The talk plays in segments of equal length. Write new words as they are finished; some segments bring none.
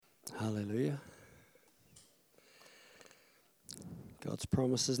Hallelujah. God's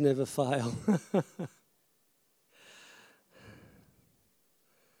promises never fail.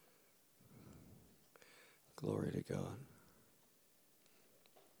 Glory to God.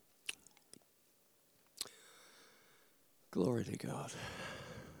 Glory to God.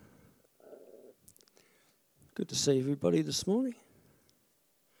 Good to see everybody this morning.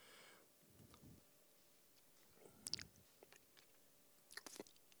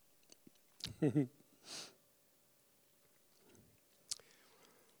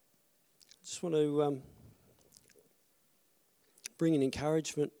 Just want to bring an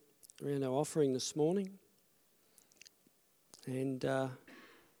encouragement around our offering this morning. And I'm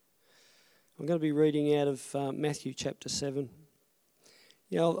going to be reading out of Matthew chapter 7.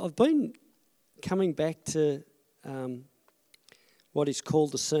 You know, I've been coming back to what is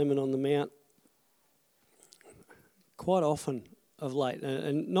called the Sermon on the Mount quite often of late,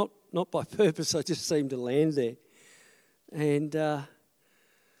 and not by purpose. I just seem to land there, and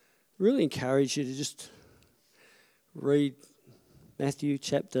really encourage you to just read Matthew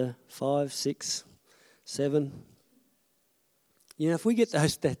chapter 5, 6, 7. You know, if we get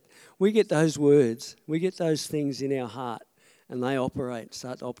those words, we get those things in our heart, and they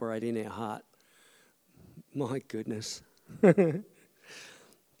start to operate in our heart. My goodness. It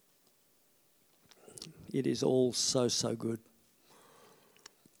is all so good.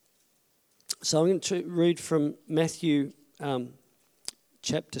 So I'm going to read from Matthew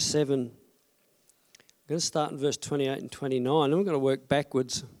chapter 7. I'm going to start in verse 28 and 29, and we're going to work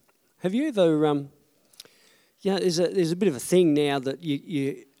backwards. Have you ever, there's a bit of a thing now that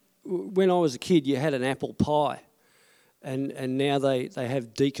you when I was a kid, you had an apple pie, and now they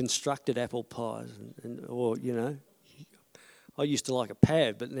have deconstructed apple pies, or I used to like a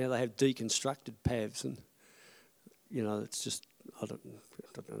pav, but now they have deconstructed pavs, and it's just I don't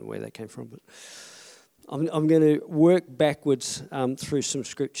know where that came from, but I'm going to work backwards through some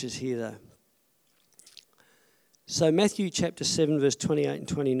scriptures here, though. So Matthew chapter 7, verse 28 and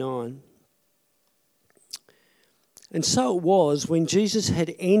 29. And so it was, when Jesus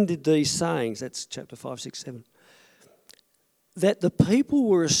had ended these sayings, that's chapter 5, 6, 7, that the people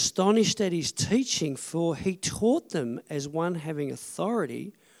were astonished at his teaching, for he taught them as one having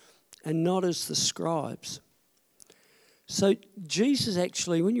authority and not as the scribes. So Jesus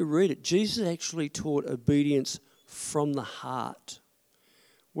actually, when you read it, Jesus actually taught obedience from the heart.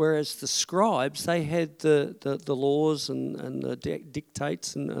 Whereas the scribes, they had the laws and the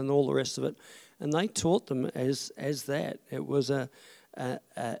dictates and all the rest of it, and they taught them as that. It was a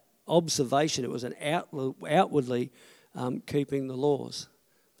observation. It was an outwardly keeping the laws.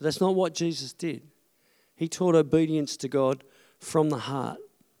 But that's not what Jesus did. He taught obedience to God from the heart.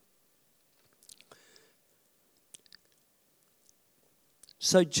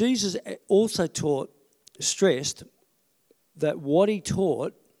 So Jesus also stressed that what he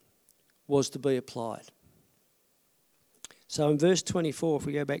taught was to be applied. So in verse 24, if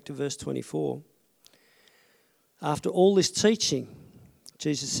we go back to verse 24, after all this teaching,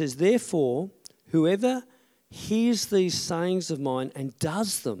 Jesus says, therefore, whoever hears these sayings of mine and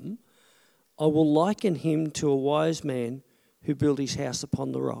does them, I will liken him to a wise man who built his house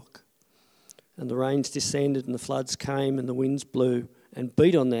upon the rock. And the rains descended and the floods came and the winds blew and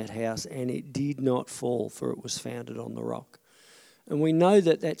beat on that house, and it did not fall, for it was founded on the rock. And we know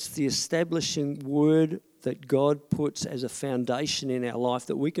that that's the establishing word that God puts as a foundation in our life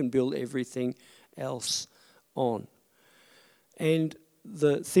that we can build everything else on. And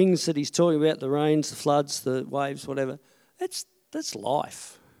the things that he's talking about, the rains, the floods, the waves, whatever, that's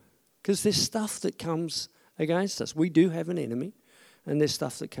life. Because there's stuff that comes against us. We do have an enemy, and there's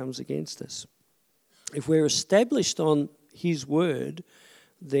stuff that comes against us. If we're established on his word,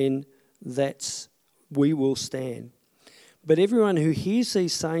 then we will stand. But everyone who hears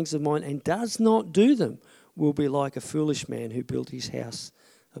these sayings of mine and does not do them will be like a foolish man who built his house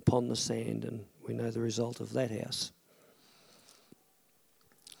upon the sand, and we know the result of that house.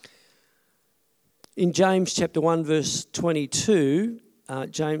 In James chapter 1 verse 22,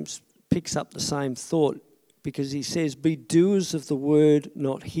 James picks up the same thought, because he says, be doers of the word,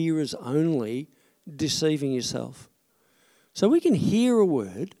 not hearers only, deceiving yourself. So we can hear a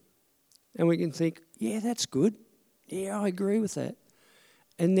word and we can think, yeah, that's good. Yeah, I agree with that.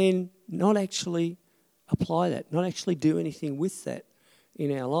 And then not actually apply that, not actually do anything with that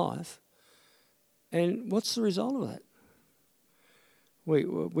in our life. And what's the result of that?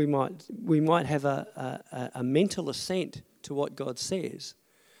 We might have a mental assent to what God says,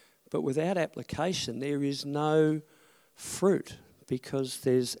 but without application there is no fruit, because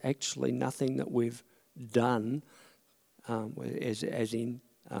there's actually nothing that we've done, as in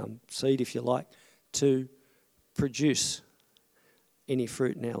seed, if you like, to produce any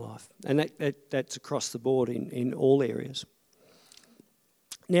fruit in our life. And that's across the board in all areas.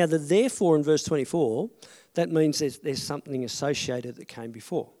 Now, the therefore in verse 24, that means there's something associated that came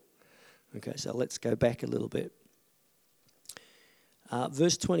before. Okay, so let's go back a little bit.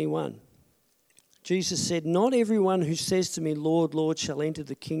 Verse 21. Jesus said, "Not everyone who says to me, 'Lord, Lord,' shall enter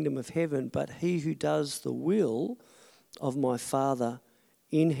the kingdom of heaven, but he who does the will of my Father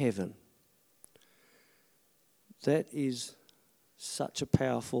in heaven." That is such a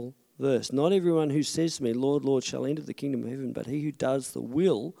powerful verse. Not everyone who says to me, "Lord, Lord," shall enter the kingdom of heaven, but he who does the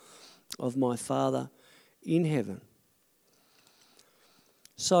will of my Father in heaven.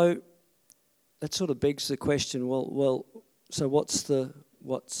 So that sort of begs the question, well, so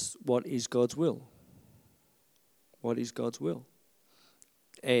what is God's will? What is God's will?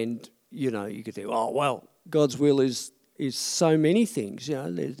 And, you could think, oh, well, God's will is so many things.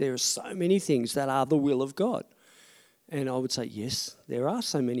 There are so many things that are the will of God. And I would say, yes, there are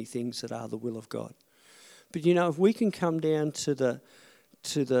so many things that are the will of God. But, if we can come down to the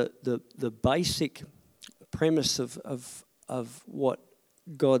basic premise of what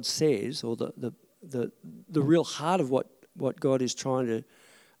God says, or the real heart of what God is trying to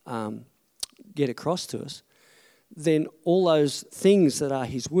get across to us, then all those things that are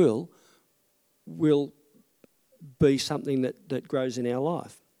his will be something that grows in our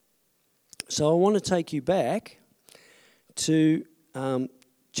life. So I want to take you back to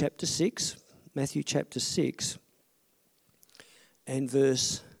chapter 6, Matthew chapter 6, and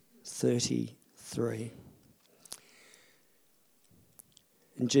verse 33.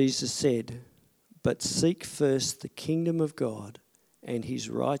 And Jesus said, "But seek first the kingdom of God and his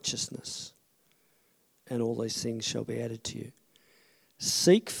righteousness, and all these things shall be added to you."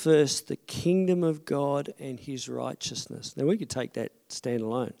 Seek first the kingdom of God and his righteousness. Now we could take that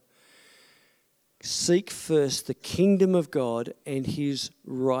standalone. Seek first the kingdom of God and his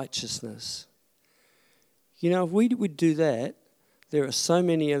righteousness. If we would do that, there are so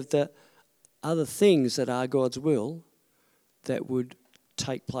many of the other things that are God's will that would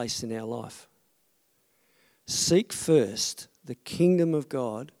take place in our life. Seek first the kingdom of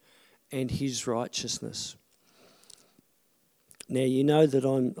God and his righteousness. Now, you know that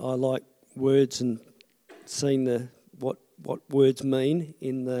I like words and seeing what words mean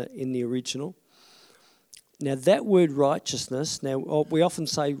in the original. Now, that word righteousness, we often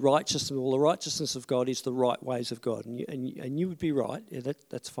say righteousness. Well, the righteousness of God is the right ways of God. And you would be right. Yeah,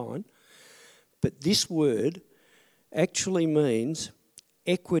 that's fine. But this word actually means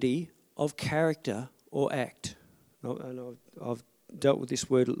equity of character or act. And I've dealt with this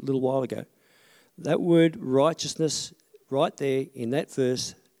word a little while ago. That word righteousness right there in that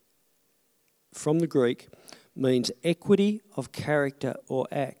verse from the Greek means equity of character or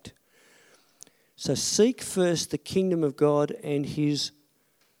act. So seek first the kingdom of God and his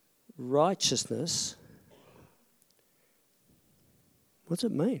righteousness. What's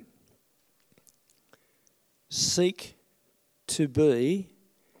it mean? Seek to be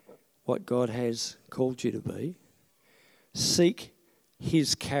what God has called you to be. Seek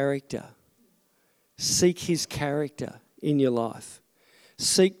his character. Seek his character in your life.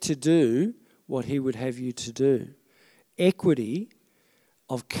 Seek to do what he would have you to do. Equity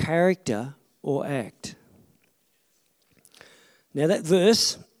of character or act. Now that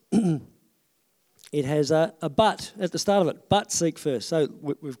verse, it has a but at the start of it. But seek first. So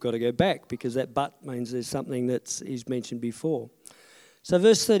we've got to go back because that but means there's something that is mentioned before. So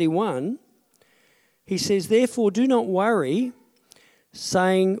verse 31, he says, "Therefore do not worry,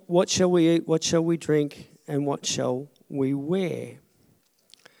 saying, what shall we eat, what shall we drink, and what shall we wear?"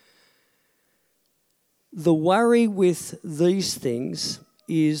 The worry with these things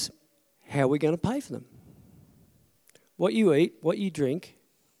is how we're going to pay for them. What you eat, what you drink,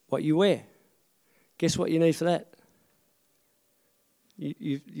 what you wear. Guess what you need for that?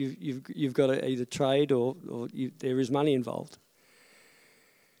 You've got to either trade or there is money involved.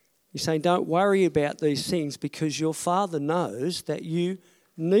 You're saying don't worry about these things because your Father knows that you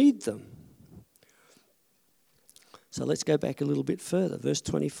need them. So let's go back a little bit further. Verse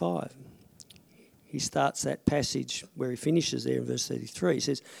 25. He starts that passage where he finishes there in verse 33. He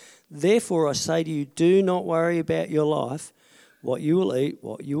says, "Therefore I say to you, do not worry about your life, what you will eat,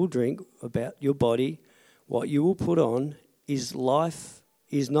 what you will drink, about your body, what you will put on. Is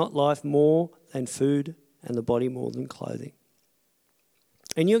not life more than food, and the body more than clothing?"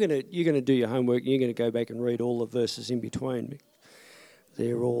 And you're going to do your homework, and you're going to go back and read all the verses in between.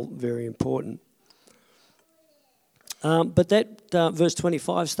 They're all very important. But that verse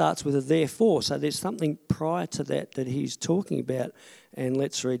 25 starts with a therefore, so there's something prior to that he's talking about. And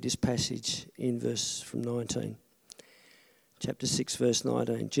let's read this passage in verse from 19. Chapter 6, verse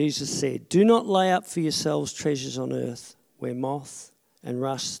 19. Jesus said, "Do not lay up for yourselves treasures on earth, where moth and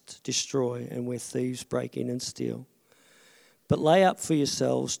rust destroy and where thieves break in and steal. But lay up for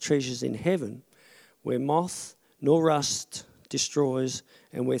yourselves treasures in heaven, where moth nor rust destroys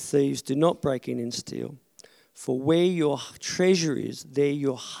and where thieves do not break in and steal. For where your treasure is, there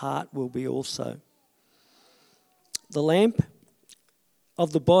your heart will be also. The lamp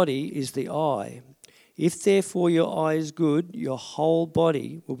of the body is the eye. If therefore your eye is good, your whole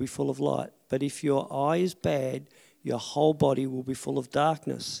body will be full of light. But if your eye is bad, your whole body will be full of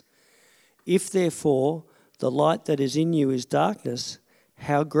darkness. If therefore the light that is in you is darkness,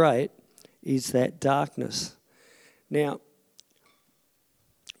 how great is that darkness?" Now,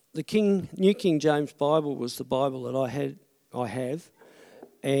 the New King James Bible was the Bible that I have,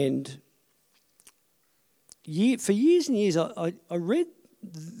 and for years and years I read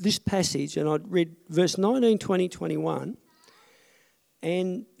this passage, and I'd read verse 19, 20, 21,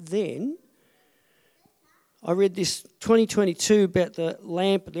 and then I read this 2022 about the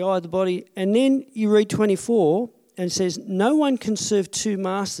lamp, the eye of the body, and then you read 24 and it says, "No one can serve two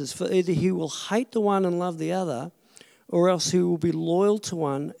masters, for either he will hate the one and love the other, or else he will be loyal to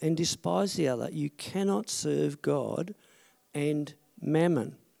one and despise the other. You cannot serve God and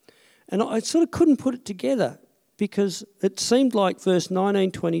mammon." And I sort of couldn't put it together, because it seemed like verse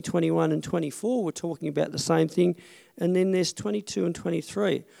 19, 20, 21 and 24 were talking about the same thing, and then there's 22 and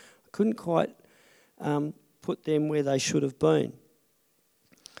 23. I couldn't quite put them where they should have been.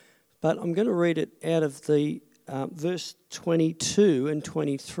 But I'm going to read it out of the verse 22 and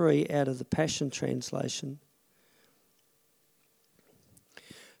 23 out of the Passion Translation.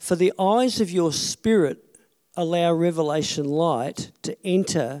 "For the eyes of your spirit allow revelation light to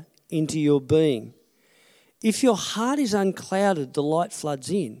enter into your being. If your heart is unclouded, the light floods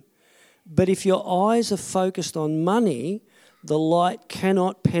in. But if your eyes are focused on money, the light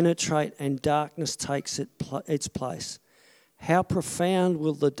cannot penetrate and darkness takes its place. How profound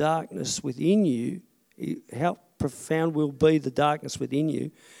will the darkness within you, how profound will be the darkness within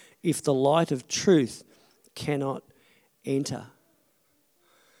you if the light of truth cannot enter?"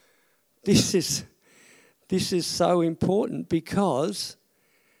 This is so important, because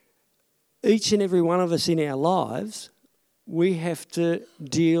each and every one of us in our lives, we have to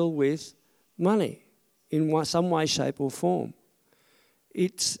deal with money in some way, shape or form.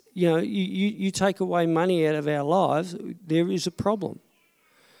 It's, you take away money out of our lives, there is a problem.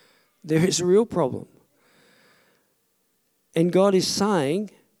 There is a real problem. And God is saying,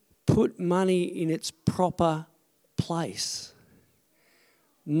 put money in its proper place.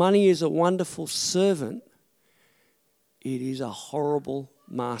 Money is a wonderful servant. It is a horrible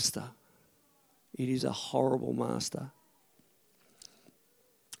master. It is a horrible master.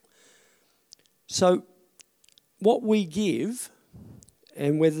 So what we give,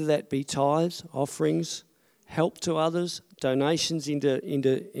 and whether that be tithes, offerings, help to others, donations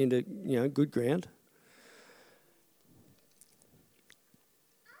into good ground,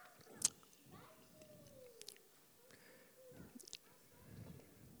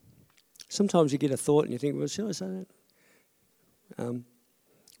 sometimes you get a thought and you think, well, should I say that?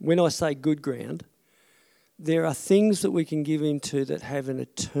 When I say good ground, there are things that we can give into that have an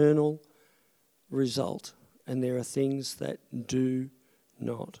eternal result, and there are things that do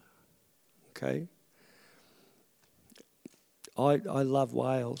not. Okay? I love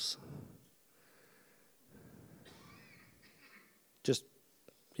whales. Just,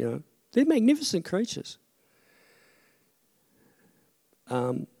 they're magnificent creatures.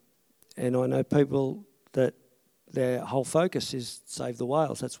 And I know people that their whole focus is save the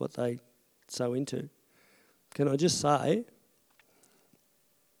whales. That's what they so into. Can I just say,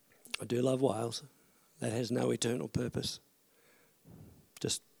 I do love whales. That has no eternal purpose.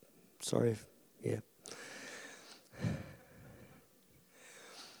 Just, sorry, yeah.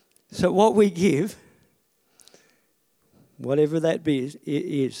 So what we give, whatever that be,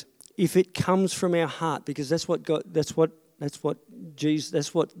 is, if it comes from our heart, because that's what the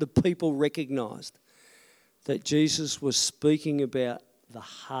people recognised, that Jesus was speaking about the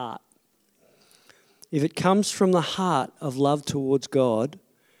heart. If it comes from the heart of love towards God,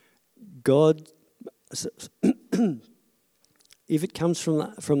 if it comes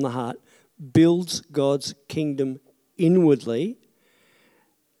from the heart, builds God's kingdom inwardly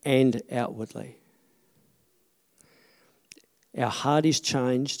and outwardly. Our heart is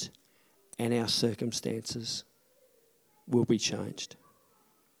changed and our circumstances will be changed.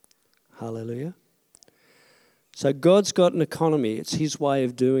 Hallelujah. So God's got an economy. It's his way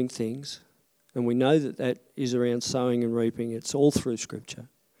of doing things. And we know that that is around sowing and reaping. It's all through Scripture.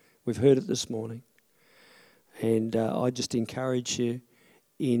 We've heard it this morning. And I just encourage you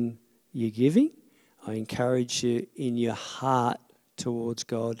in your giving. I encourage you in your heart towards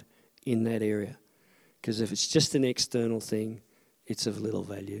God in that area. Because if it's just an external thing, it's of little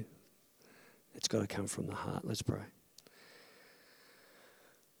value. It's got to come from the heart. Let's pray.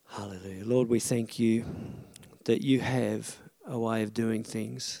 Hallelujah. Lord, we thank you that you have a way of doing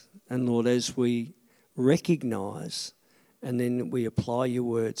things. And Lord, as we recognise and then we apply your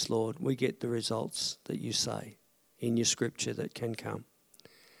words, Lord, we get the results that you say in your scripture that can come.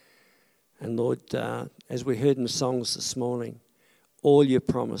 And Lord, as we heard in the songs this morning, all your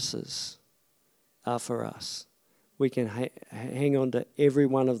promises are for us. We can hang on to every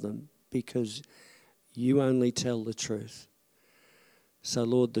one of them because you only tell the truth. So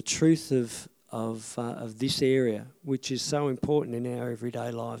Lord, the truth of this area, which is so important in our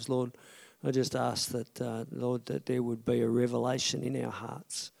everyday lives, Lord, I just ask that, Lord, that there would be a revelation in our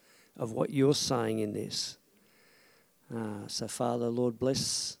hearts of what you're saying in this. So Father, Lord,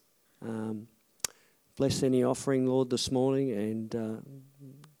 bless any offering, Lord, this morning, and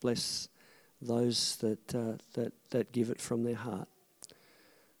bless those that give it from their heart.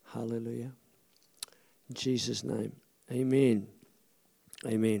 Hallelujah. In Jesus' name, amen.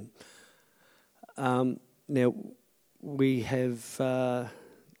 Amen. Now, we have a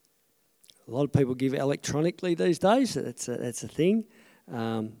lot of people give electronically these days. That's a thing.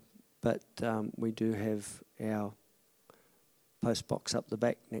 But we do have our post box up the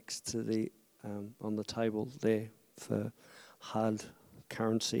back next to the on the table there for hard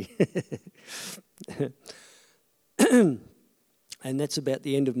currency. And that's about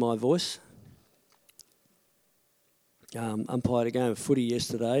the end of my voice. Umpired a game of footy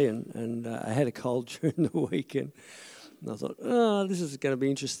yesterday, and I had a cold during the weekend. And I thought, this is going to be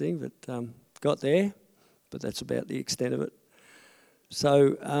interesting, but got there, but that's about the extent of it.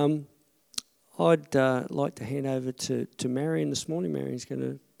 So I'd like to hand over to Marion this morning. Marion's going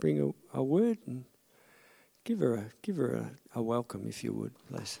to bring a word and give her a welcome, if you would,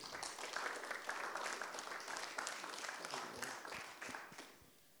 please.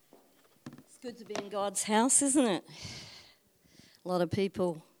 It's good to be in God's house, isn't it? A lot of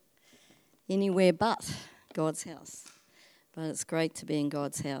people anywhere but God's house. But it's great to be in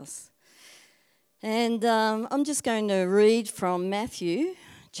God's house. And I'm just going to read from Matthew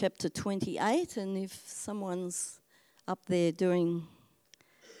chapter 28. And if someone's up there doing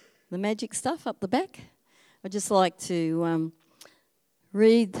the magic stuff up the back, I'd just like to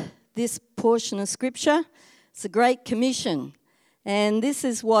read this portion of Scripture. It's a Great Commission. And this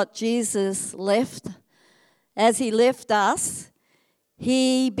is what Jesus left. As he left us,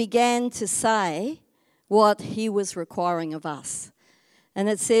 he began to say what he was requiring of us. And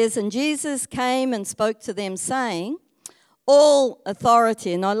it says, and Jesus came and spoke to them, saying, all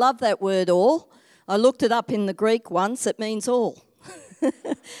authority, and I love that word all. I looked it up in the Greek once, it means all.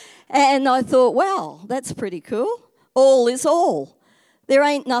 And I thought, wow, that's pretty cool. All is all. There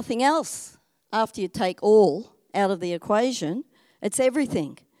ain't nothing else after you take all out of the equation. It's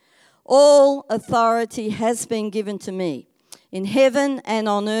everything. All authority has been given to me in heaven and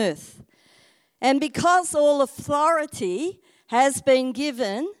on earth. And because all authority has been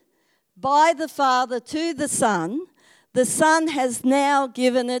given by the Father to the Son has now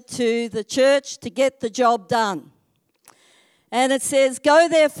given it to the church to get the job done. And it says, go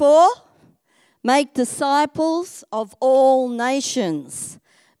therefore, make disciples of all nations,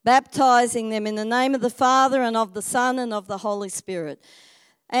 baptizing them in the name of the Father and of the Son and of the Holy Spirit.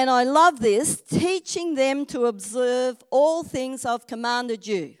 And I love this, teaching them to observe all things I've commanded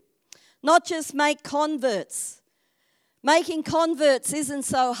you. Not just make converts. Making converts isn't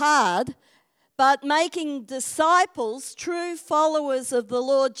so hard, but making disciples, true followers of the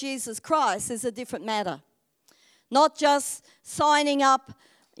Lord Jesus Christ, is a different matter. Not just signing up,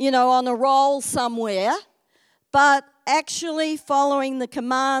 on a roll somewhere, but actually following the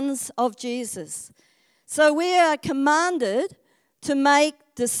commands of Jesus. So we are commanded to make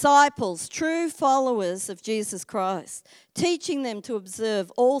disciples, true followers of Jesus Christ, teaching them to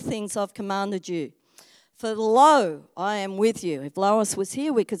observe all things I've commanded you. For lo, I am with you. If Lois was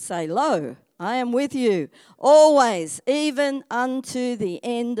here, we could say, lo, I am with you always, even unto the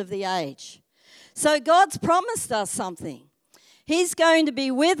end of the age. So God's promised us something. He's going to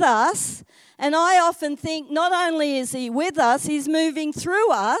be with us, and I often think not only is he with us, he's moving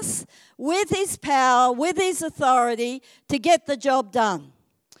through us with his power, with his authority to get the job done.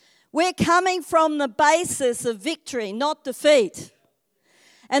 We're coming from the basis of victory, not defeat.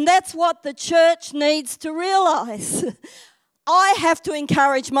 And that's what the church needs to realize. I have to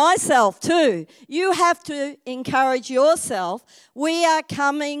encourage myself too. You have to encourage yourself. We are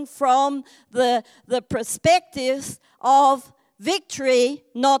coming from the perspectives of victory,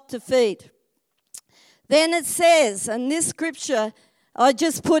 not defeat. Then it says, and this scripture I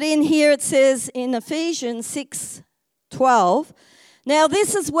just put in here, it says in Ephesians 6:12, now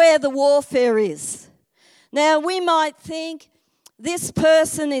this is where the warfare is. Now we might think this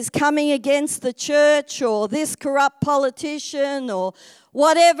person is coming against the church, or this corrupt politician, or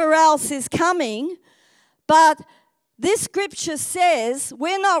whatever else is coming, but this scripture says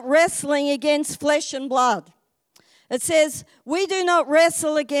we're not wrestling against flesh and blood. It says we do not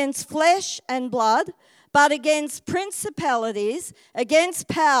wrestle against flesh and blood, but against principalities, against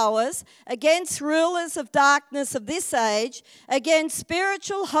powers, against rulers of darkness of this age, against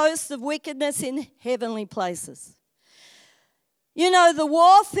spiritual hosts of wickedness in heavenly places. You know, the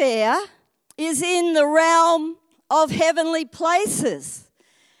warfare is in the realm of heavenly places.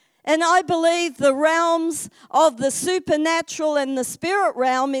 And I believe the realms of the supernatural and the spirit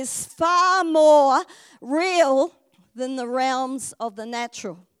realm is far more real than the realms of the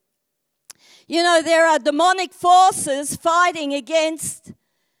natural. You know, there are demonic forces fighting against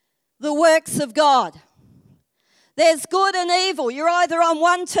the works of God. There's good and evil. You're either on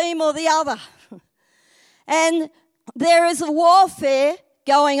one team or the other. And there is a warfare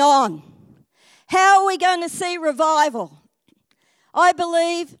going on. How are we going to see revival? I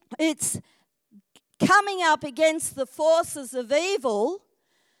believe it's coming up against the forces of evil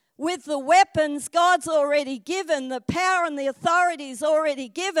with the weapons God's already given, the power and the authority is already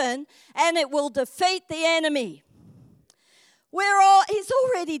given, and it will defeat the enemy. He's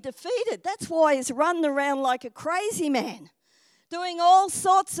already defeated. That's why he's running around like a crazy man, doing all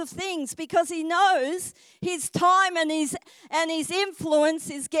sorts of things, because he knows his time and his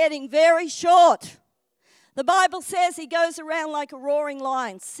influence is getting very short. The Bible says he goes around like a roaring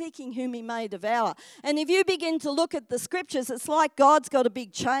lion, seeking whom he may devour. And if you begin to look at the scriptures, it's like God's got a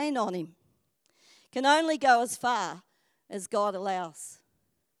big chain on him. Can only go as far as God allows.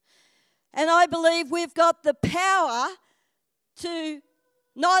 And I believe we've got the power to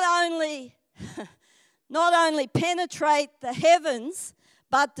not only penetrate the heavens,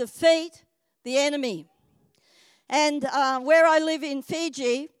 but defeat the enemy. And where I live in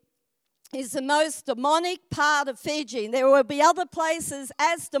Fiji is the most demonic part of Fiji. There will be other places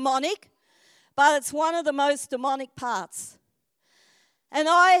as demonic, but it's one of the most demonic parts. And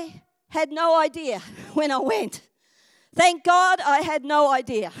I had no idea when I went. Thank God I had no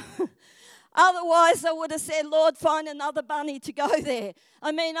idea. Otherwise, I would have said, Lord, find another bunny to go there.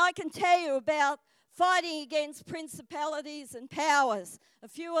 I mean, I can tell you about fighting against principalities and powers. A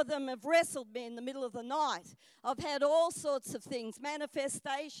few of them have wrestled me in the middle of the night. I've had all sorts of things,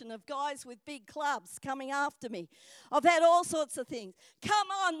 manifestation of guys with big clubs coming after me. I've had all sorts of things. Come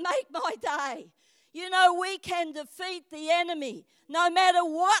on, make my day. You know, we can defeat the enemy no matter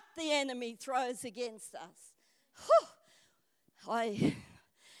what the enemy throws against us. Whew.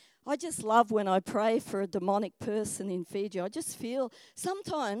 I just love when I pray for a demonic person in Fiji. I just feel,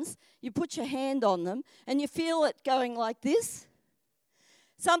 sometimes you put your hand on them and you feel it going like this.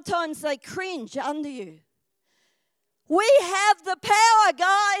 Sometimes they cringe under you. We have the power,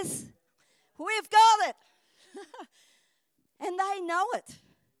 guys. We've got it. And they know it.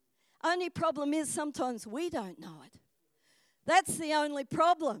 Only problem is sometimes we don't know it. That's the only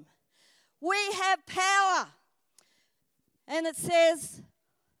problem. We have power. And it says,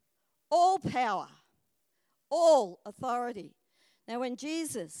 all power, all authority. Now, when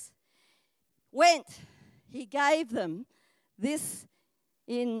Jesus went, he gave them this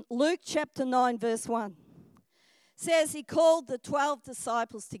in Luke chapter 9, verse 1. It says he called the 12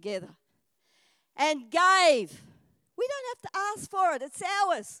 disciples together and gave. We don't have to ask for it. It's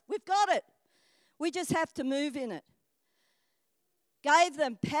ours. We've got it. We just have to move in it. Gave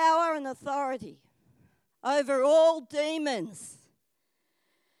them power and authority over all demons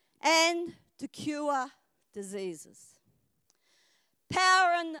and to cure diseases.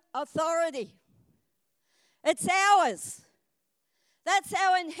 Power and authority. It's ours. That's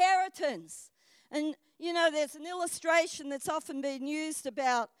our inheritance. And, you know, there's an illustration that's often been used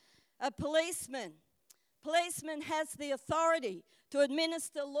about a policeman. Policeman has the authority to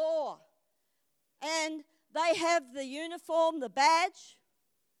administer law. And they have the uniform, the badge.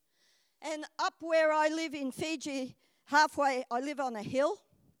 And up where I live in Fiji, I live on a hill.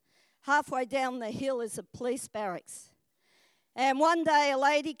 Halfway down the hill is a police barracks. And one day a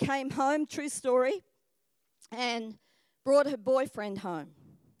lady came home, true story, and brought her boyfriend home.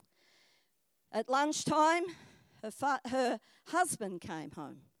 At lunchtime, her husband came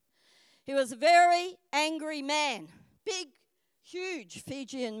home. He was a very angry man, big, huge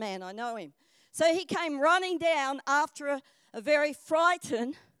Fijian man, I know him. So he came running down after a very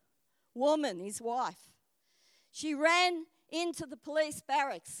frightened woman, his wife. She ran into the police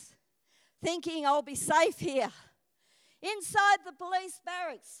barracks, thinking, I'll be safe here. Inside the police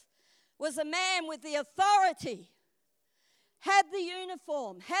barracks was a man with the authority, had the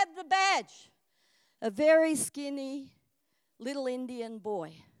uniform, had the badge, a very skinny little Indian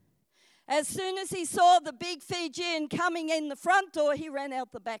boy. As soon as he saw the big Fijian coming in the front door, he ran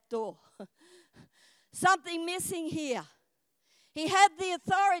out the back door. Something missing here. He had the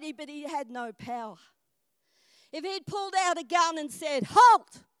authority, but he had no power. If he'd pulled out a gun and said,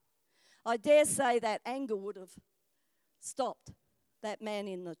 halt, I dare say that anger would have stopped that man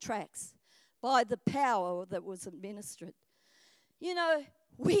in the tracks by the power that was administered. You know,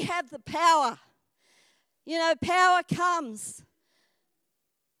 we have the power. You know, power comes.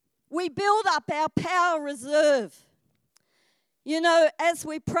 We build up our power reserve. You know, as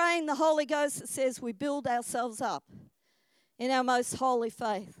we pray in the Holy Ghost, it says we build ourselves up in our most holy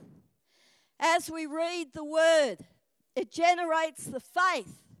faith. As we read the Word, it generates the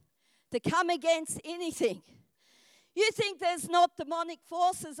faith to come against anything. You think there's not demonic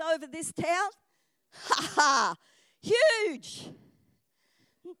forces over this town? Ha ha! Huge!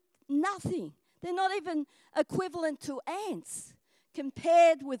 Nothing. They're not even equivalent to ants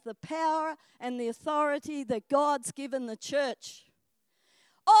compared with the power and the authority that God's given the church.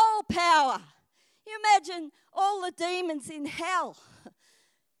 All power. You imagine all the demons in hell.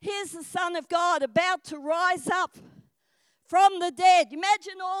 Here's the Son of God about to rise up from the dead.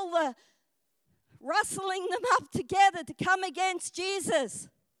 Imagine all the rustling them up together to come against Jesus.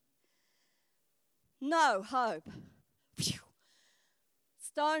 No hope. Phew.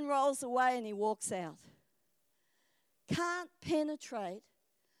 Stone rolls away and he walks out. Can't penetrate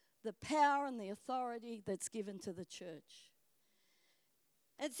the power and the authority that's given to the church.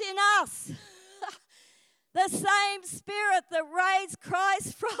 It's in us. The same Spirit that raised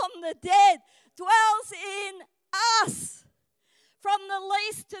Christ from the dead dwells in us. From the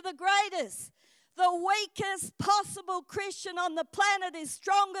least to the greatest. The weakest possible Christian on the planet is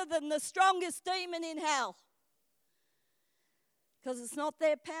stronger than the strongest demon in hell. Because it's not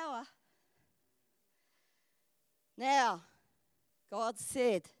their power. Now, God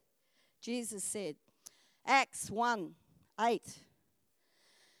said, Jesus said, Acts 1:8,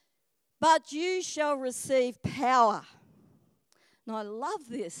 but you shall receive power. And I love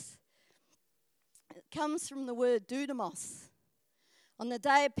this. It comes from the word dunamis. On the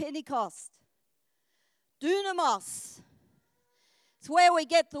day of Pentecost. Dunamis. It's where we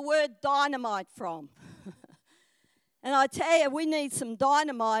get the word dynamite from. And I tell you, we need some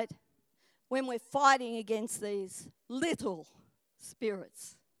dynamite when we're fighting against these little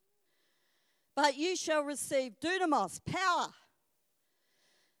spirits. But you shall receive dunamis, power,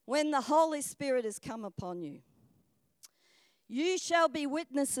 when the Holy Spirit has come upon you. You shall be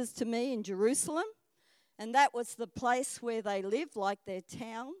witnesses to me in Jerusalem, and that was the place where they lived, like their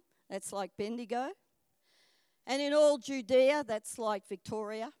town. That's like Bendigo. And in all Judea, that's like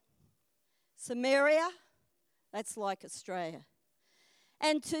Victoria. Samaria, that's like Australia.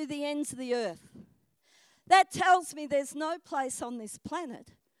 And to the ends of the earth. That tells me there's no place on this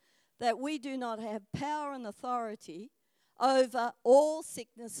planet that we do not have power and authority over all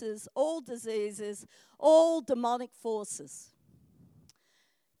sicknesses, all diseases, all demonic forces.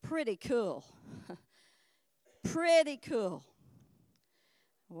 Pretty cool. Pretty cool.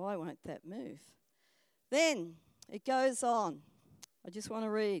 Why won't that move? Then it goes on. I just want to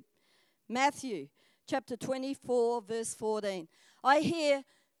read Matthew chapter 24, verse 14. I hear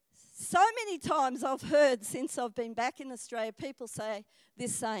so many times, I've heard since I've been back in Australia, people say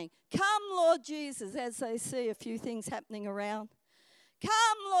this saying, come Lord Jesus, as they see a few things happening around. Come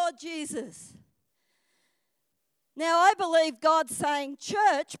Lord Jesus. Now I believe God's saying,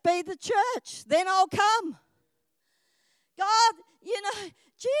 church, be the church, then I'll come. God, you know,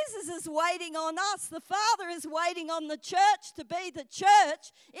 Jesus is waiting on us. The Father is waiting on the church to be the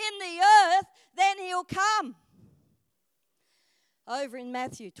church in the earth, then he'll come. Over in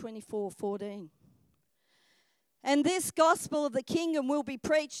Matthew 24:14. And this gospel of the kingdom will be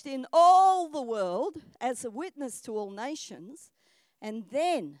preached in all the world as a witness to all nations, and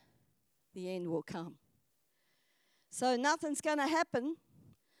then the end will come. So nothing's going to happen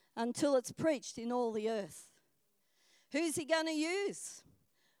until it's preached in all the earth. Who's he going to use?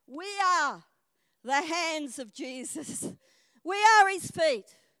 We are the hands of Jesus. We are his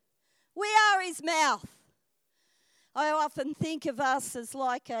feet. We are his mouth. I often think of us as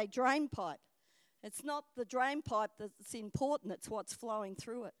like a drain pipe. It's not the drain pipe that's important, it's what's flowing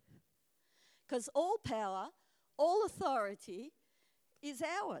through it. Because all power, all authority is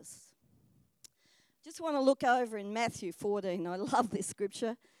ours. Just want to look over in Matthew 14. I love this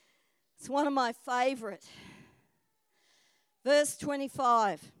scripture. It's one of my favourite. Verse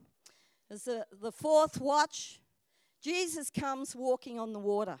 25. As the fourth watch, Jesus comes walking on the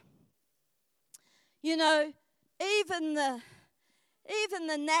water. You know, even the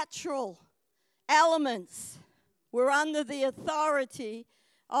natural elements were under the authority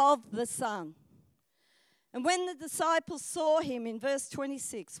of the Son. And when the disciples saw him in verse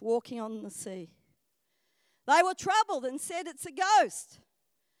 26 walking on the sea, they were troubled and said, "It's a ghost."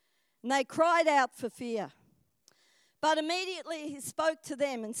 And they cried out for fear. But immediately he spoke to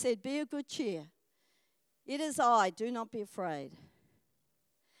them and said, "Be of good cheer. It is I, do not be afraid."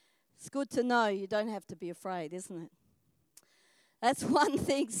 It's good to know you don't have to be afraid, isn't it? That's one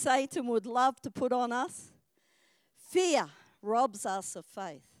thing Satan would love to put on us. Fear robs us of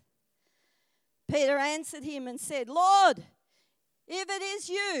faith. Peter answered him and said, "Lord, if it is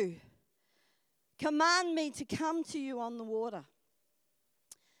you, command me to come to you on the water."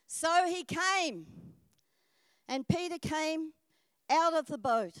 So he came. And Peter came out of the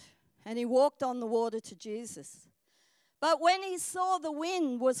boat and he walked on the water to Jesus. But when he saw the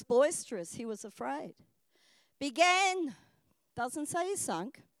wind was boisterous, he was afraid. Doesn't say he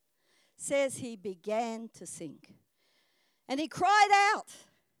sunk, says he began to sink. And he cried out,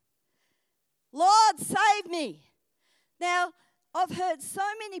 "Lord, save me." Now, I've heard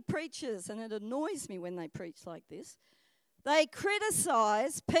so many preachers, and it annoys me when they preach like this, they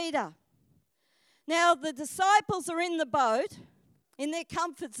criticize Peter. Now, the disciples are in the boat, in their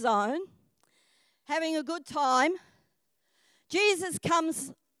comfort zone, having a good time. Jesus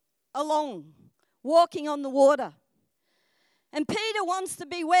comes along, walking on the water. And Peter wants to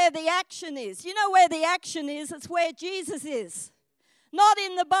be where the action is. You know where the action is? It's where Jesus is, not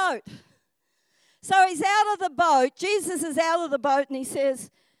in the boat. So he's out of the boat. Jesus is out of the boat and he says,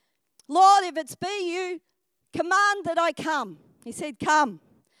 "Lord, if it's be you, command that I come." He said, "Come."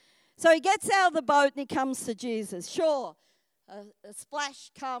 So he gets out of the boat and he comes to Jesus. Sure, a splash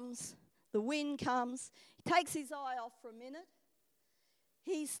comes, the wind comes. He takes his eye off for a minute.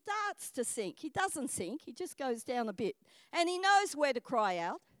 He starts to sink. He doesn't sink, he just goes down a bit. And he knows where to cry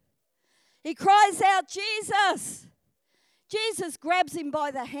out. He cries out, "Jesus!" Jesus grabs him by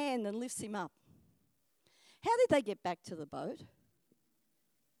the hand and lifts him up. How did they get back to the boat?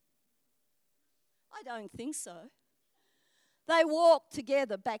 I don't think so. They walked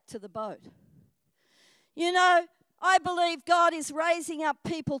together back to the boat. You know, I believe God is raising up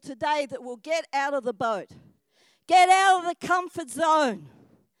people today that will get out of the boat. Get out of the comfort zone.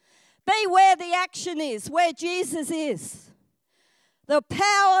 Be where the action is, where Jesus is. The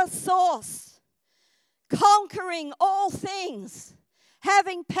power source. Conquering all things.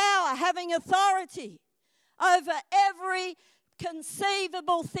 Having power, having authority over every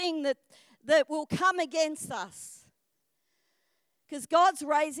conceivable thing that will come against us. Because God's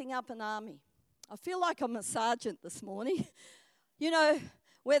raising up an army. I feel like I'm a sergeant this morning. You know,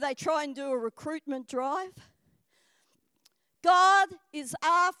 where they try and do a recruitment drive. God is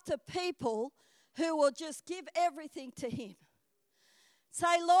after people who will just give everything to him.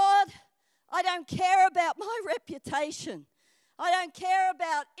 Say, "Lord, I don't care about my reputation. I don't care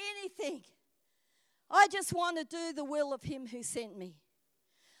about anything. I just want to do the will of him who sent me.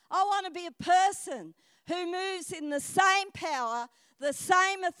 I want to be a person who moves in the same power, the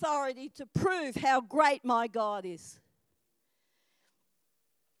same authority to prove how great my God is."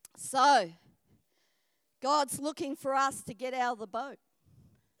 So, God's looking for us to get out of the boat.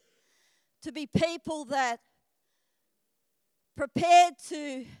 To be people that prepared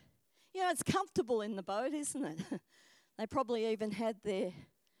to, it's comfortable in the boat, isn't it? They probably even had their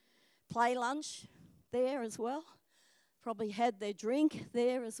play lunch there as well. Probably had their drink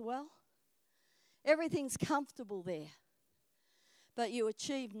there as well. Everything's comfortable there. But you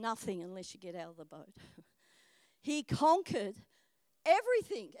achieve nothing unless you get out of the boat. He conquered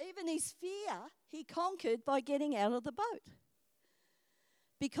everything, even his fear, he conquered by getting out of the boat.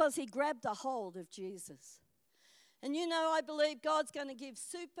 Because he grabbed a hold of Jesus. And I believe God's going to give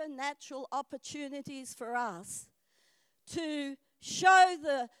supernatural opportunities for us to show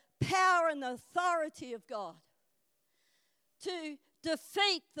the power and the authority of God. To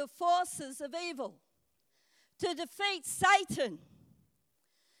defeat the forces of evil. To defeat Satan.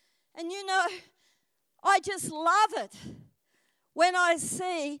 And I just love it when I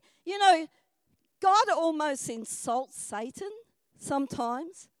see, God almost insults Satan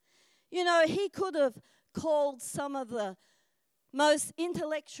sometimes. He could have called some of the most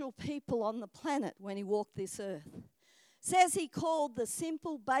intellectual people on the planet when he walked this earth. Says he called the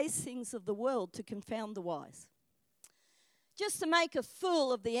simple base things of the world to confound the wise. Just to make a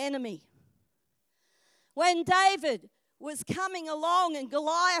fool of the enemy. When David was coming along and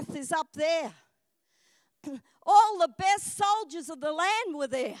Goliath is up there, all the best soldiers of the land were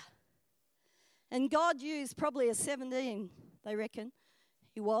there. And God used probably a 17, they reckon,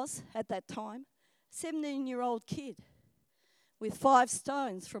 he was at that time, 17-year-old kid with 5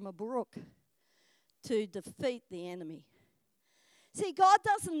 stones from a brook to defeat the enemy. See, God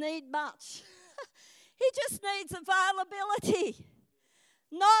doesn't need much. He just needs availability,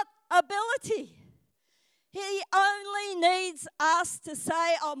 not ability. He only needs us to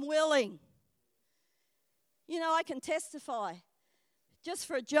say, I'm willing. You know, I can testify. Just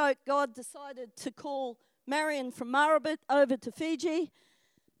for a joke, God decided to call Marion from Maribit over to Fiji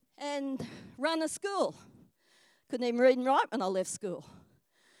and run a school. Couldn't even read and write when I left school.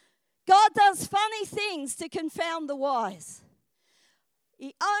 God does funny things to confound the wise.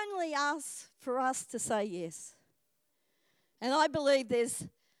 He only asks for us to say yes. And I believe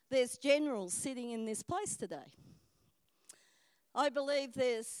there's generals sitting in this place today. I believe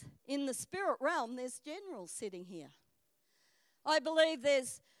in the spirit realm, there's generals sitting here. I believe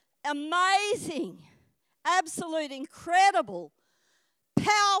there's amazing, absolute, incredible,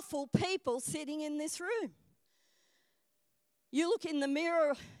 powerful people sitting in this room. You look in the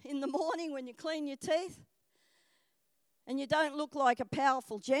mirror in the morning when you clean your teeth, and you don't look like a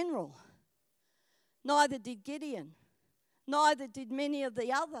powerful general. Neither did Gideon. Neither did many of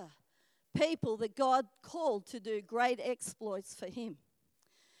the other people that God called to do great exploits for him.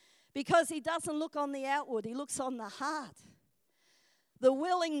 Because he doesn't look on the outward, he looks on the heart, the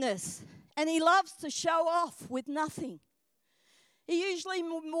willingness, and he loves to show off with nothing. He usually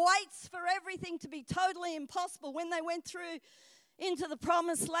waits for everything to be totally impossible. When they went through into the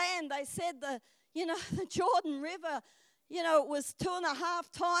promised land, they said the Jordan River, it was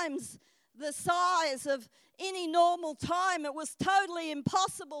 2.5 times the size of any normal time. It was totally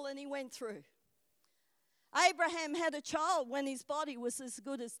impossible, and he went through. Abraham had a child when his body was as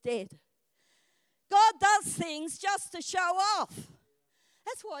good as dead. God does things just to show off.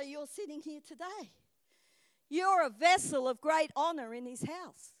 That's why you're sitting here today. You're a vessel of great honor in his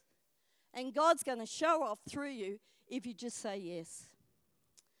house. And God's going to show off through you if you just say yes.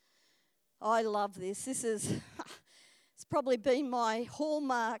 I love this. It's probably been my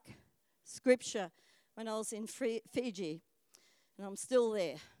hallmark scripture when I was in Fiji. And I'm still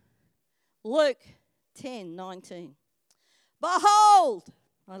there. Luke 10:19. Behold,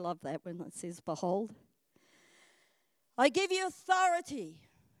 I love that when it says behold. I give you authority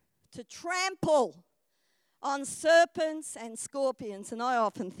to trample on serpents and scorpions. And I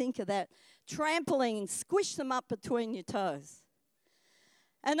often think of that, trampling and squish them up between your toes.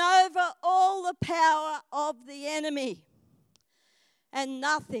 And over all the power of the enemy. And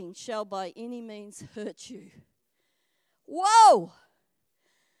nothing shall by any means hurt you. Whoa!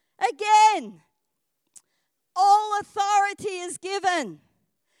 Again, all authority is given.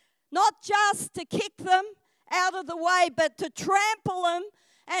 Not just to kick them out of the way, but to trample them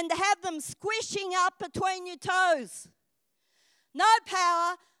and have them squishing up between your toes. No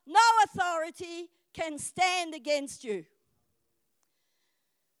power, no authority can stand against you.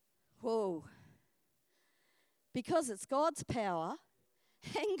 Whoa. Because it's God's power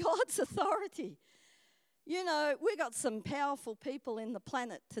and God's authority. You know, we've got some powerful people in the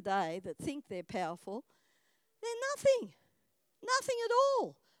planet today that think they're powerful. They're nothing. Nothing at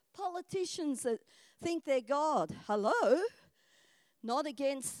all. Politicians that think they're God. Hello? Not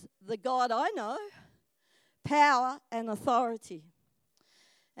against the God I know. Power and authority.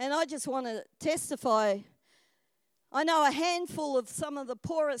 And I just want to testify. I know a handful of some of the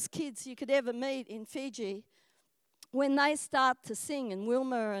poorest kids you could ever meet in Fiji. When they start to sing, and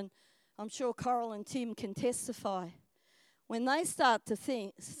Wilma and I'm sure Coral and Tim can testify. When they start to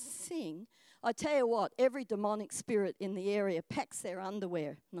sing, I tell you what, every demonic spirit in the area packs their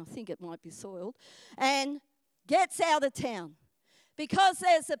underwear, and I think it might be soiled, and gets out of town. Because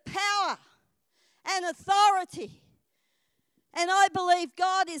there's a power and authority. And I believe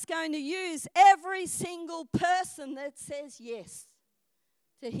God is going to use every single person that says yes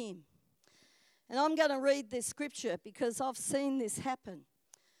to him. And I'm going to read this scripture because I've seen this happen.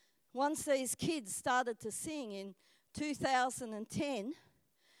 Once these kids started to sing in 2010,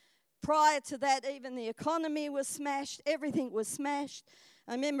 prior to that, even the economy was smashed, everything was smashed.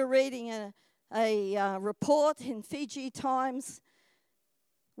 I remember reading a report in Fiji Times.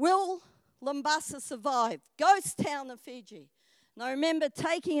 Will Lumbasa survive? Ghost town of Fiji. And I remember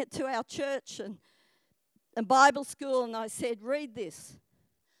taking it to our church and a Bible school and I said, read this.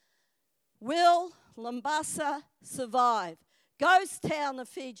 Will Mombasa survive? Ghost town of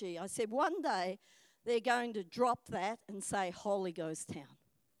Fiji. I said, one day they're going to drop that and say Holy Ghost town.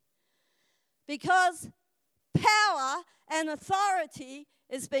 Because power and authority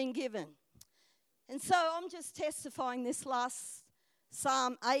has been given. And so I'm just testifying this last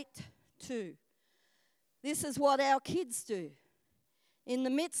Psalm 8:2. This is what our kids do in the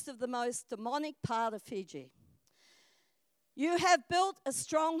midst of the most demonic part of Fiji. You have built a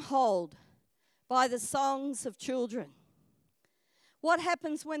stronghold by the songs of children. What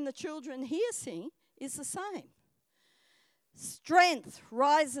happens when the children hear sing is the same. Strength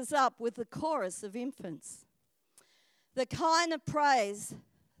rises up with the chorus of infants. The kind of praise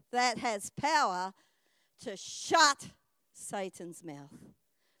that has power to shut Satan's mouth.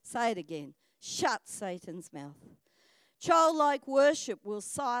 Say it again. Shut Satan's mouth. Childlike worship will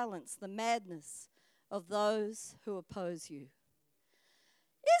silence the madness of those who oppose you.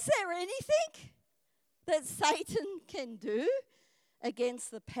 Is there anything that Satan can do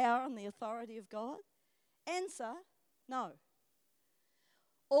against the power and the authority of God? Answer, no.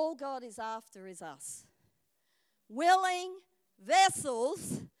 All God is after is us. Willing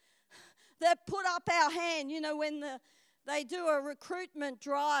vessels that put up our hand. You know, when they do a recruitment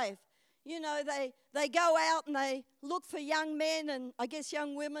drive, you know, they go out and they look for young men and I guess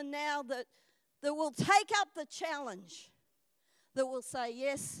young women now that will take up the challenge, that will say,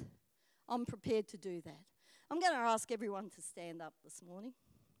 yes, I'm prepared to do that. I'm going to ask everyone to stand up this morning.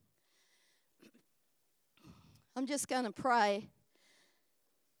 I'm just going to pray.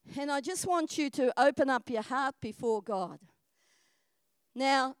 And I just want you to open up your heart before God.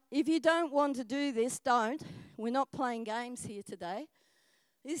 Now, if you don't want to do this, don't. We're not playing games here today.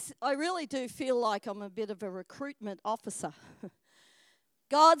 I really do feel like I'm a bit of a recruitment officer.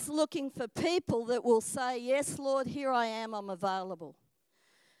 God's looking for people that will say, yes, Lord, here I am, I'm available.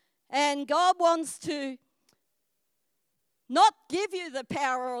 And God wants to not give you the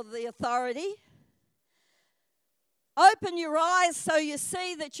power or the authority. Open your eyes so you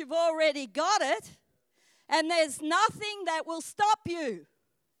see that you've already got it, and there's nothing that will stop you.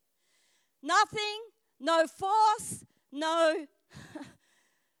 Nothing, no force, no...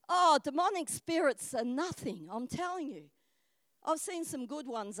 demonic spirits are nothing, I'm telling you. I've seen some good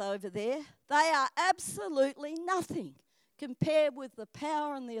ones over there. They are absolutely nothing compared with the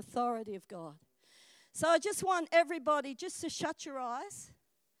power and the authority of God. So I just want everybody just to shut your eyes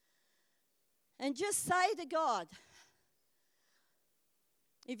and just say to God,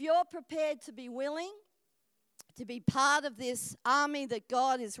 if you're prepared to be willing to be part of this army that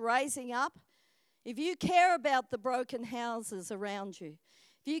God is raising up, if you care about the broken houses around you,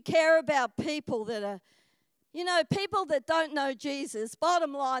 if you care about people that are, people that don't know Jesus,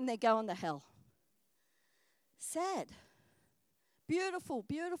 bottom line, they're going to hell. Sad. Beautiful,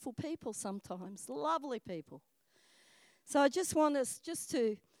 beautiful people sometimes. Lovely people. So I just want us just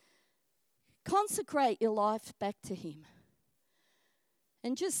to consecrate your life back to Him.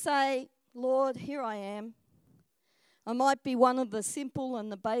 And just say, Lord, here I am. I might be one of the simple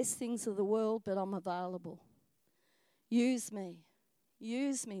and the base things of the world, but I'm available. Use me.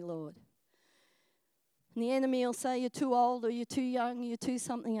 Use me, Lord. And the enemy will say, you're too old or you're too young, you're too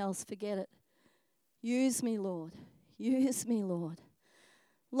something else. Forget it. Use me, Lord. Use me, Lord.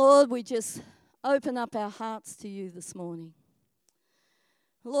 Lord, we just open up our hearts to you this morning.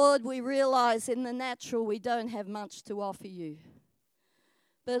 Lord, we realize in the natural we don't have much to offer you.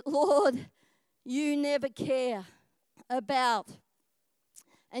 But Lord, you never care about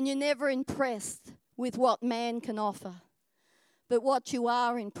and you're never impressed with what man can offer. But what you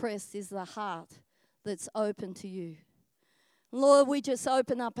are impressed is the heart that's open to you. Lord, we just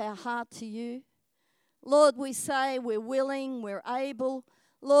open up our heart to you. Lord, we say we're willing, we're able.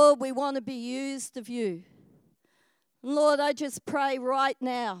 Lord, we want to be used of you. Lord, I just pray right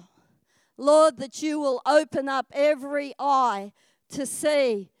now, Lord, that you will open up every eye to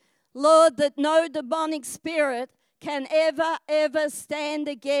see, Lord, that no demonic spirit can ever stand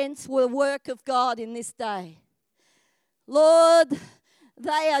against the work of God in this day. Lord,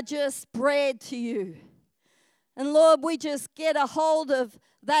 they are just bread to you. And Lord, we just get a hold of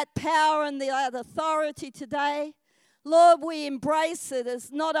that power and that authority today. Lord, we embrace it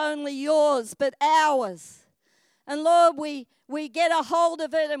as not only yours, but ours. And Lord, we get a hold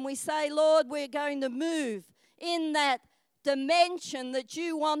of it and we say, Lord, we're going to move in that dimension that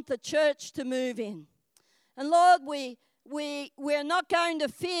you want the church to move in. And Lord, we're not going to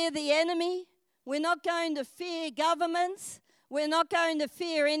fear the enemy. We're not going to fear governments. We're not going to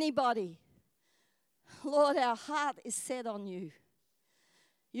fear anybody. Lord, our heart is set on you.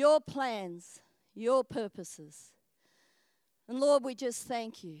 Your plans, your purposes. And Lord, we just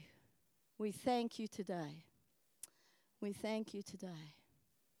thank you. We thank you today. We thank you today.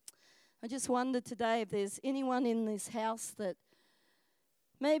 I just wonder today if there's anyone in this house that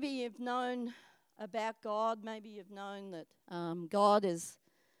maybe you've known about God, maybe you've known that God has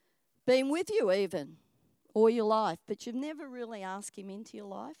been with you even all your life, but you've never really asked him into your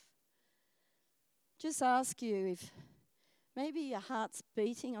life. Just ask you if maybe your heart's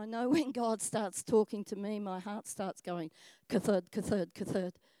beating. I know when God starts talking to me, my heart starts going, kathud, kathud,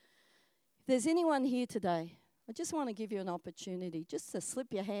 kathud. If there's anyone here today, I just want to give you an opportunity just to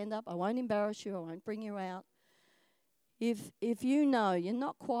slip your hand up. I won't embarrass you. I won't bring you out. If you know you're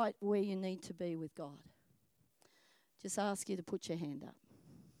not quite where you need to be with God, just ask you to put your hand up.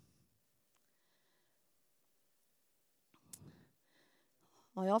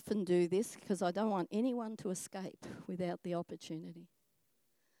 I often do this because I don't want anyone to escape without the opportunity.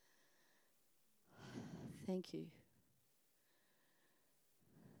 Thank you.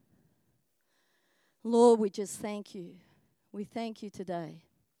 Lord, we just thank you. We thank you today.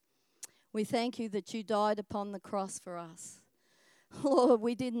 We thank you that you died upon the cross for us. Lord,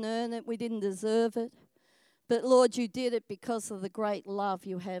 we didn't earn it. We didn't deserve it. But Lord, you did it because of the great love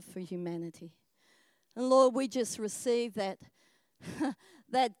you have for humanity. And Lord, we just receive that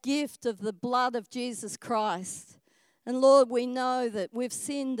that gift of the blood of Jesus Christ. And Lord, we know that we've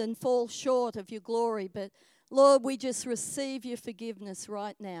sinned and fall short of your glory, but Lord, we just receive your forgiveness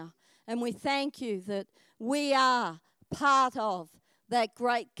right now. And we thank you that we are part of that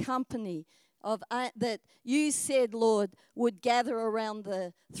great company of that you said, Lord, would gather around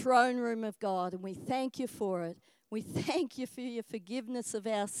the throne room of God. And we thank you for it. We thank you for your forgiveness of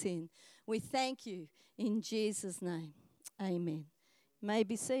our sin. We thank you in Jesus' name. Amen. You may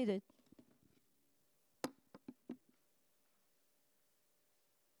be seated.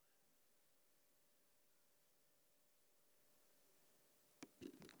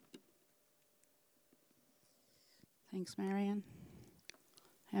 Thanks, Marion.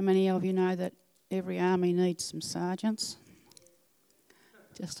 How many of you know that every army needs some sergeants?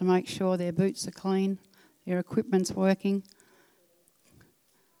 Just to make sure their boots are clean, their equipment's working.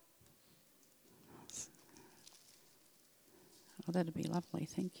 Oh, that'd be lovely,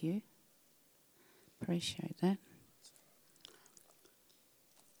 thank you. Appreciate that.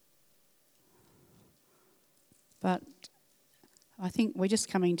 But I think we're just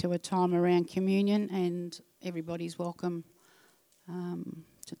coming to a time around communion, and everybody's welcome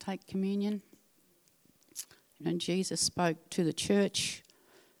to take communion. And Jesus spoke to the church,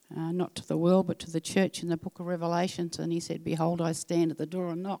 not to the world, but to the church in the book of Revelations, and he said, "Behold, I stand at the door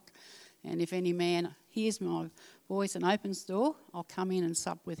and knock, and if any man hears my voice and opens the door, I'll come in and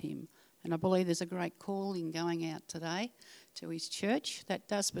sup with him." And I believe there's a great calling going out today to his church that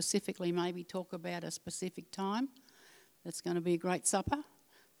does specifically maybe talk about a specific time. That's going to be a great supper,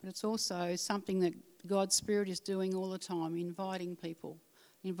 but it's also something that God's Spirit is doing all the time, inviting people,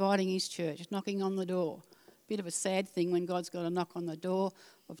 inviting his church, knocking on the door. Bit of a sad thing when God's got to knock on the door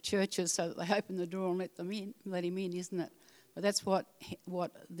of churches so that they open the door and let him in, isn't it? But that's what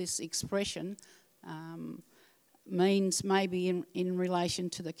this expression means maybe in relation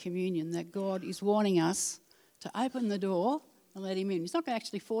to the communion, that God is wanting us to open the door and let him in. He's not going to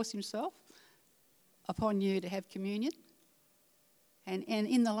actually force himself upon you to have communion. And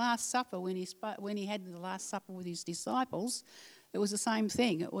in the Last Supper, when he had the Last Supper with his disciples, it was the same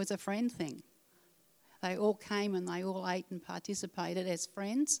thing. It was a friend thing. They all came and they all ate and participated as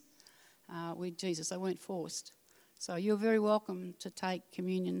friends with Jesus. They weren't forced. So you're very welcome to take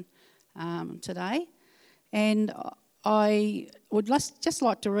communion today. And I would just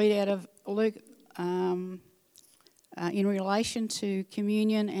like to read out of Luke in relation to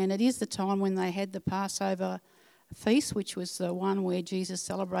communion. And it is the time when they had the Passover feast, which was the one where Jesus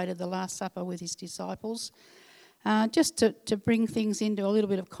celebrated the Last Supper with his disciples. Just to bring things into a little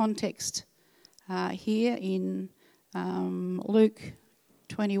bit of context here in Luke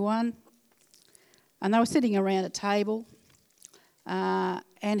 21. And they were sitting around a table,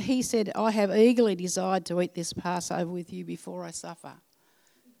 and he said, "I have eagerly desired to eat this Passover with you before I suffer."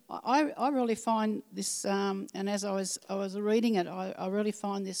 I really find this, and as I was reading it, I really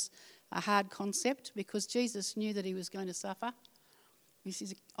find this a hard concept, because Jesus knew that he was going to suffer. He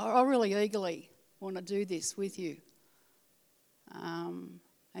says, "I really eagerly want to do this with you," and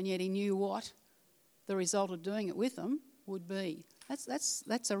yet he knew what the result of doing it with them would be.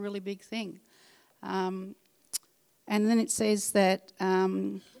 That's a really big thing. And then it says that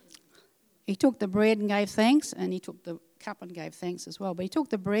he took the bread and gave thanks, and he took the cup and gave thanks as well. But he took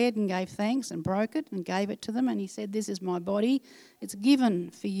the bread and gave thanks and broke it and gave it to them, and he said, "This is my body. It's given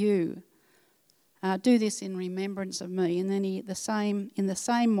for you. Do this in remembrance of me. And then in the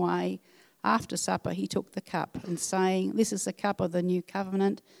same way, after supper, he took the cup and saying, this is the cup of the new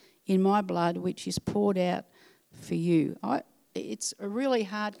covenant in my blood, which is poured out for you. It's a really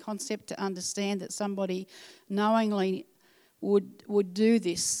hard concept to understand that somebody knowingly would do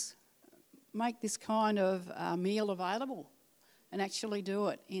this, make this kind of meal available and actually do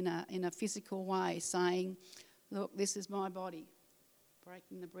it in a physical way, saying, look, this is my body,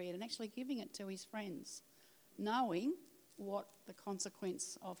 breaking the bread, and actually giving it to his friends, knowing what the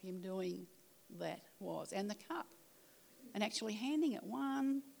consequence of him doing that was, and the cup, and actually handing it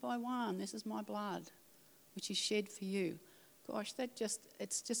one by one. This is my blood, which is shed for you. Gosh,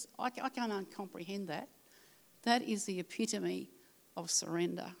 I can't comprehend that. That is the epitome of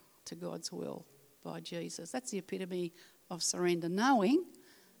surrender to God's will by Jesus. That's the epitome of surrender, knowing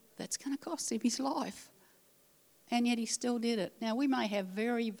that's going to cost him his life. And yet he still did it. Now, we may have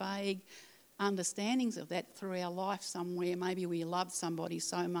very vague understandings of that through our life somewhere. Maybe we loved somebody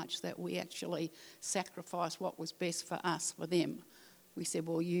so much that we actually sacrificed what was best for us, for them. We said,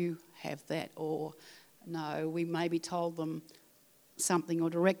 well, you have that. Or no, we maybe told them something or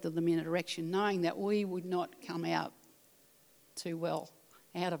directed them in a direction knowing that we would not come out too well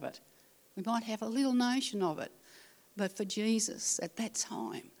out of it. We might have a little notion of it. But for Jesus at that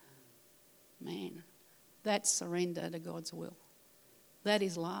time, man, that's surrender to God's will. That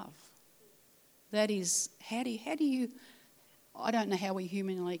is love. That is, how do you, I don't know how we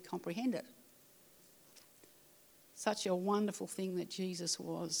humanly comprehend it. Such a wonderful thing that Jesus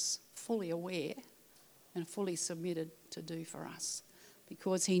was fully aware and fully submitted to do for us,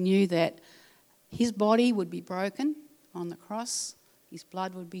 because he knew that his body would be broken on the cross, his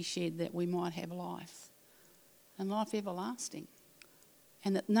blood would be shed that we might have life, and life everlasting,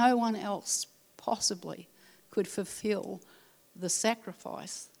 and that no one else possibly could fulfill the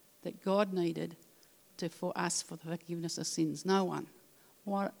sacrifice that God needed for us for the forgiveness of sins. No one.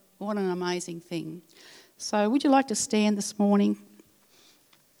 What an amazing thing. So would you like to stand this morning?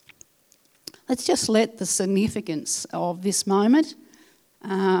 Let's just let the significance of this moment.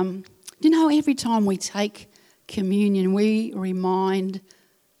 Every time we take communion, we remind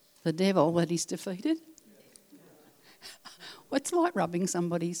the devil that he's defeated. It's like rubbing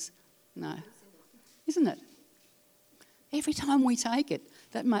somebody's... No. Isn't it? Every time we take it,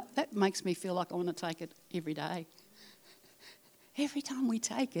 that makes me feel like I want to take it every day. Every time we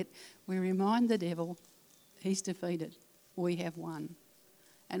take it, we remind the devil he's defeated. We have won.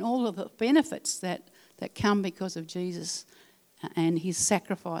 And all of the benefits that come because of Jesus and his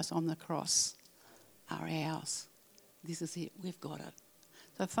sacrifice on the cross are ours. This is it. We've got it.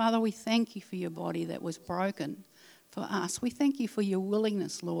 So, Father, we thank you for your body that was broken for us. We thank you for your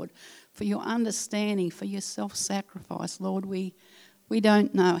willingness, Lord, for your understanding, for your self-sacrifice. Lord, we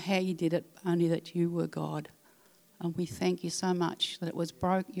don't know how you did it, only that you were God. And we thank you so much that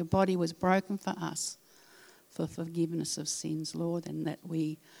your body was broken for us for forgiveness of sins, Lord, and that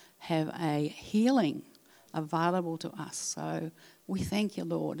we have a healing available to us. So we thank you,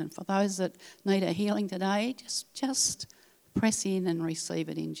 Lord. And for those that need a healing today, just press in and receive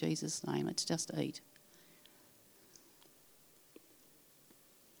it in Jesus' name. Let's just eat.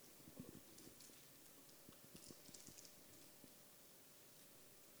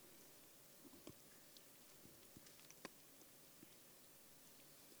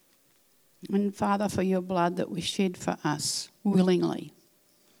 And Father, for your blood that was shed for us willingly,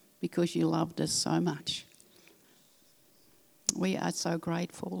 because you loved us so much. We are so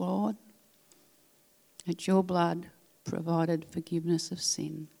grateful, Lord, that your blood provided forgiveness of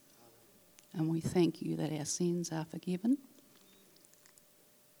sin. And we thank you that our sins are forgiven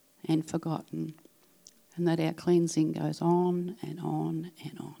and forgotten, and that our cleansing goes on and on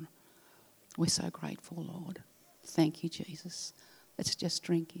and on. We're so grateful, Lord. Thank you, Jesus. Let's just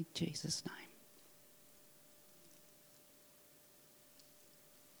drink in Jesus' name.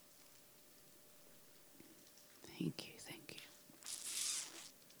 Thank you, thank you.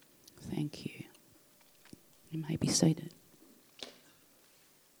 Thank you. You may be seated.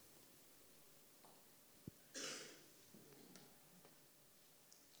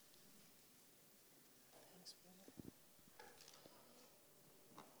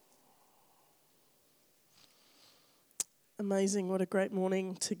 Amazing, what a great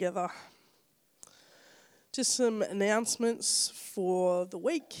morning together. Just some announcements for the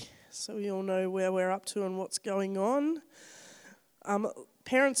week, so we all know where we're up to and what's going on.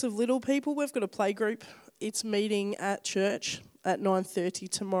 Parents of little people, we've got a play group. It's meeting at church at 9:30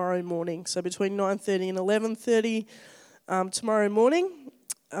 tomorrow morning. So between 9:30 and 11:30 tomorrow morning,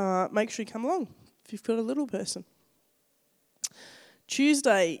 make sure you come along if you've got a little person.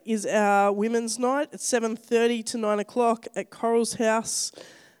 Tuesday is our women's night at 7:30 to 9 o'clock at Coral's house.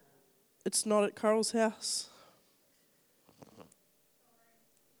 It's not at Coral's house.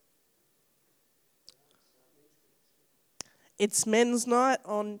 It's men's night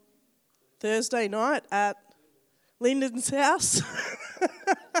on Thursday night at Lyndon's house.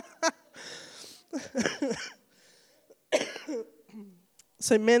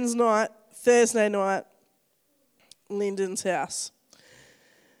 So men's night, Thursday night, Lyndon's house.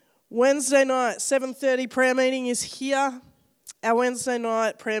 Wednesday night, 7:30 prayer meeting is here. Our Wednesday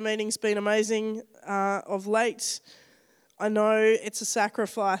night prayer meeting's been amazing of late. I know it's a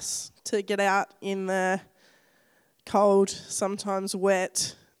sacrifice to get out in the cold, sometimes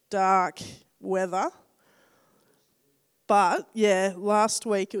wet, dark weather. But yeah, last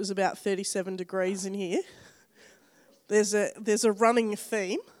week it was about 37 degrees in here. There's a running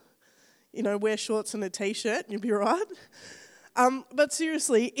theme. You know, wear shorts and a t-shirt and you'll be right. But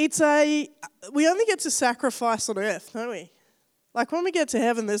seriously, we only get to sacrifice on earth, don't we? Like when we get to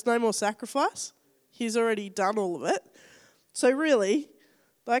heaven, there's no more sacrifice. He's already done all of it. So really,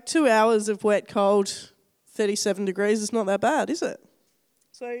 like 2 hours of wet, cold, 37 degrees is not that bad, is it?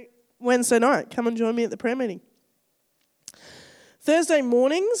 So Wednesday night, come and join me at the prayer meeting. Thursday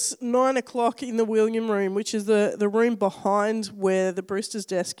mornings, 9 o'clock in the William room, which is the room behind where the Brewster's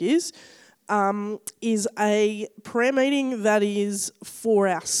desk is a prayer meeting that is for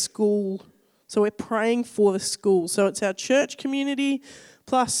our school. So we're praying for the school. So it's our church community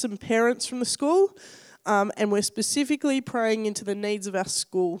plus some parents from the school. And we're specifically praying into the needs of our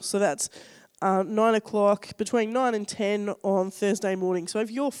school. So that's 9 o'clock, between 9 and 10 on Thursday morning. So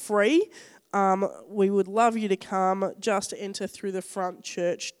if you're free, we would love you to come. Just enter through the front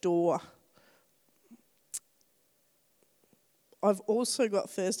church door. I've also got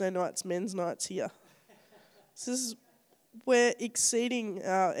Thursday nights, men's nights here. We're exceeding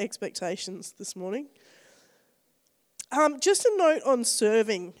our expectations this morning. Just a note on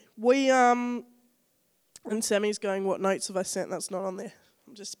serving. And Sammy's going, what notes have I sent? That's not on there.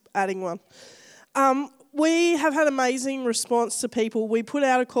 I'm just adding one. We have had amazing response to people. We put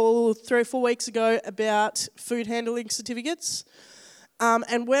out a call 3 or 4 weeks ago about food handling certificates.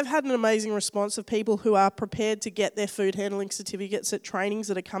 And we've had an amazing response of people who are prepared to get their food handling certificates at trainings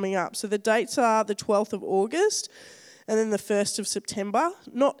that are coming up. So the dates are the 12th of August and then the 1st of September.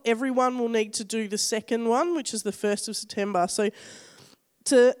 Not everyone will need to do the second one, which is the 1st of September. So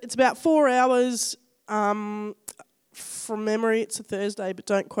it's about 4 hours. From memory, it's a Thursday, but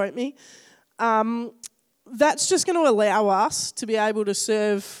don't quote me. That's just going to allow us to be able to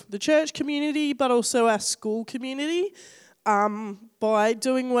serve the church community, but also our school community by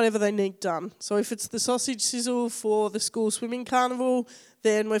doing whatever they need done. So if it's the sausage sizzle for the school swimming carnival,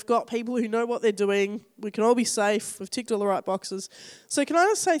 then we've got people who know what they're doing. We can all be safe. We've ticked all the right boxes. So can I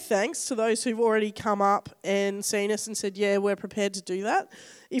just say thanks to those who've already come up and seen us and said, yeah, we're prepared to do that.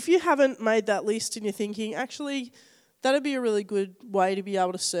 If you haven't made that list and you're thinking, actually, that'd be a really good way to be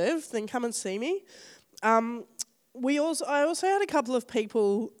able to serve, then come and see me. I also had a couple of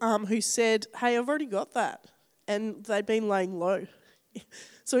people who said, hey, I've already got that. And they'd been laying low.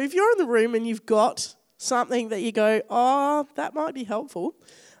 So if you're in the room and you've got something that you go, oh, that might be helpful,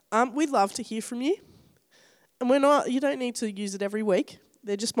 we'd love to hear from you. And you don't need to use it every week.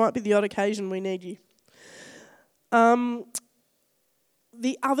 There just might be the odd occasion we need you.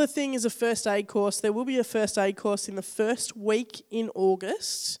 The other thing is a first aid course. There will be a first aid course in the first week in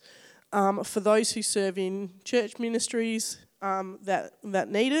August for those who serve in church ministries that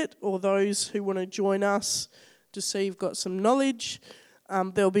need it, or those who want to join us to see you've got some knowledge.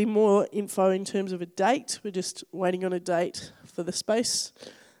 There'll be more info in terms of a date. We're just waiting on a date for the space.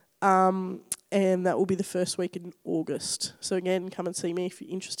 And that will be the first week in August. So again, come and see me if you're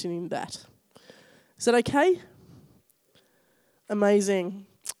interested in that. Is that okay? Amazing.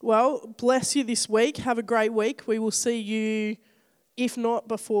 Well, bless you this week. Have a great week. We will see you, if not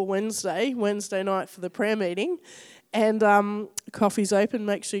before Wednesday night for the prayer meeting. And coffee's open.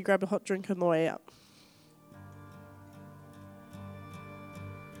 Make sure you grab a hot drink on the way out.